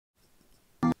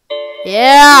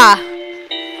Yeah.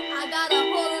 I got a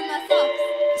hole in my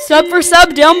socks. Sub for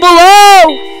sub down below.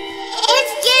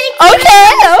 It's getting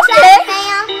Okay.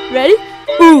 Ready?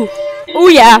 Ooh. Ooh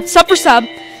yeah. Sub for sub.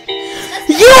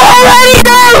 You already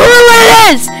know who it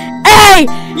is. Hey,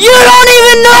 you don't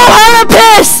even know how to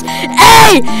piss.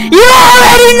 Hey, you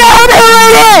already know who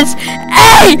it is.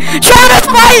 Hey, trying to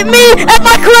fight me and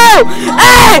my crew.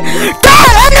 Hey,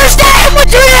 don't understand what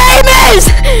your name is.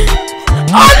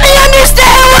 Only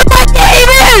understand what my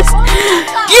game is.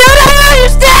 You don't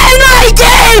understand my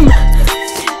game.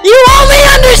 You only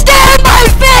understand my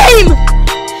fame.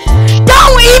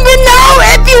 Don't even know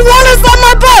if you want to suck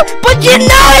my butt, but you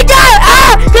know I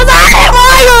got cause I am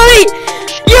royalty.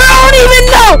 You don't even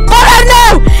know, but I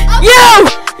know.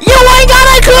 You ain't got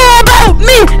a clue about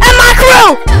me and my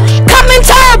crew. Come and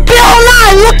tell Bill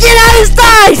Nye, looking at his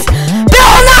thighs.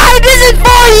 Bill Nye, this is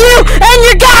for you and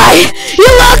your guy. You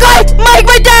look like Mike,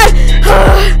 my dad.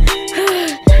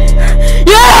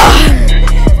 Yeah.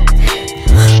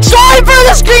 Sorry for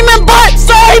the screaming butt.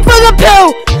 Sorry for the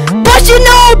poo. But you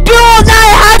know Bill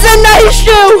Nye has a nice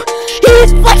shoe.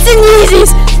 He's flexing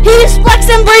Yeezys. He's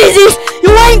flexing breezies.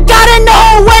 You ain't gotta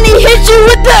know when he hits you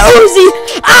with the Uzi.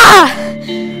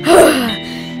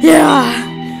 Yeah.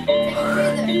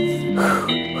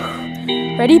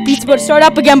 Ready? Beat's about to start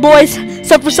up again, boys.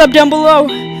 Sub for sub down below.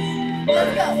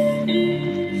 Let's go.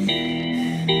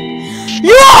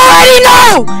 You already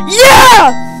know! Yeah!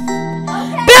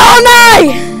 Okay. Bill Nye!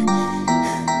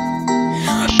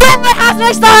 Bill Nye has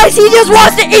nice thighs, he just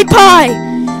wants to eat pie!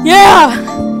 Yeah!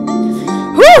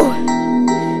 Whew!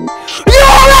 You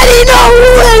already know who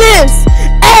it is!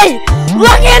 Hey!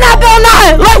 Looking at Bill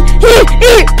Nye like he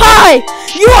eat pie!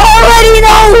 You already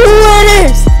know who it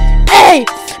is! Hey!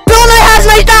 Bill Nye has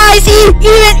nice thighs, he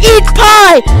even eats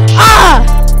pie!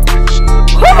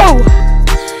 Whew!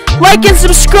 Like and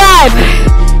subscribe.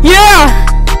 Yeah.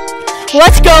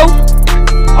 Let's go.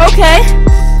 Okay.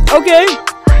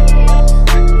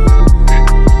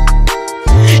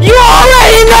 You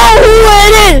already know who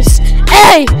it is.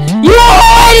 Hey. You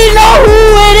already know who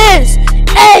it is.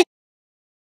 Hey.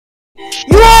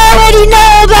 You already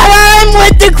know that I'm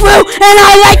with the crew and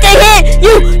I like to hit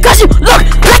you cause you look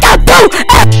like a boo.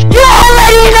 Hey. You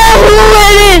already know who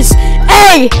it is.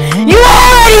 Hey. You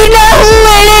already know who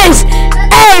it is.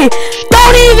 Hey,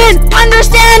 don't even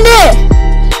understand it.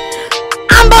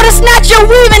 I'm about to snatch your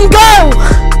weave and go.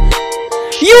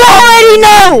 You already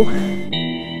know.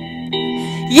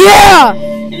 Yeah.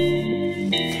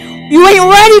 You ain't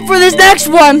ready for this next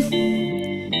one.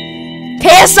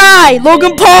 KSI,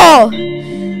 Logan Paul,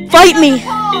 fight me.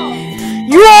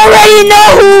 You already know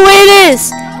who it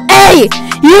is. Hey,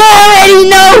 you already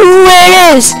know who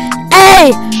it is.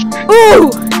 Hey,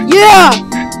 ooh,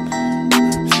 yeah.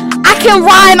 I can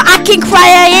rhyme, I can cry,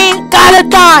 I ain't gotta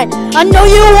die. I know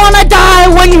you wanna die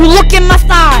when you look in my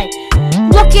thigh.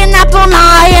 Looking at Bill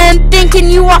Nye and thinking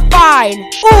you are fine.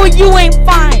 Ooh, you ain't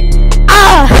fine.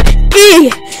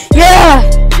 Yeah.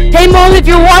 Hey Mom, if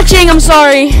you're watching, I'm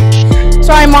sorry.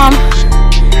 Sorry Mom.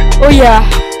 Oh yeah.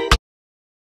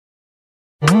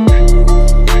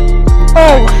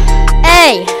 Oh,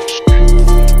 hey.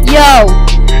 Yo.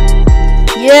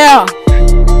 Yeah.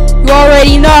 You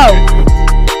already know.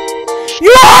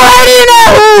 You already know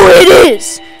who it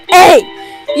is! Hey,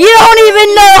 you don't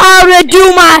even know how to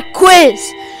do my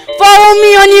quiz. Follow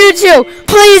me on YouTube.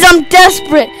 Please, I'm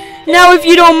desperate. Now, if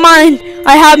you don't mind,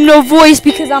 I have no voice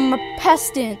because I'm a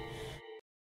pestant.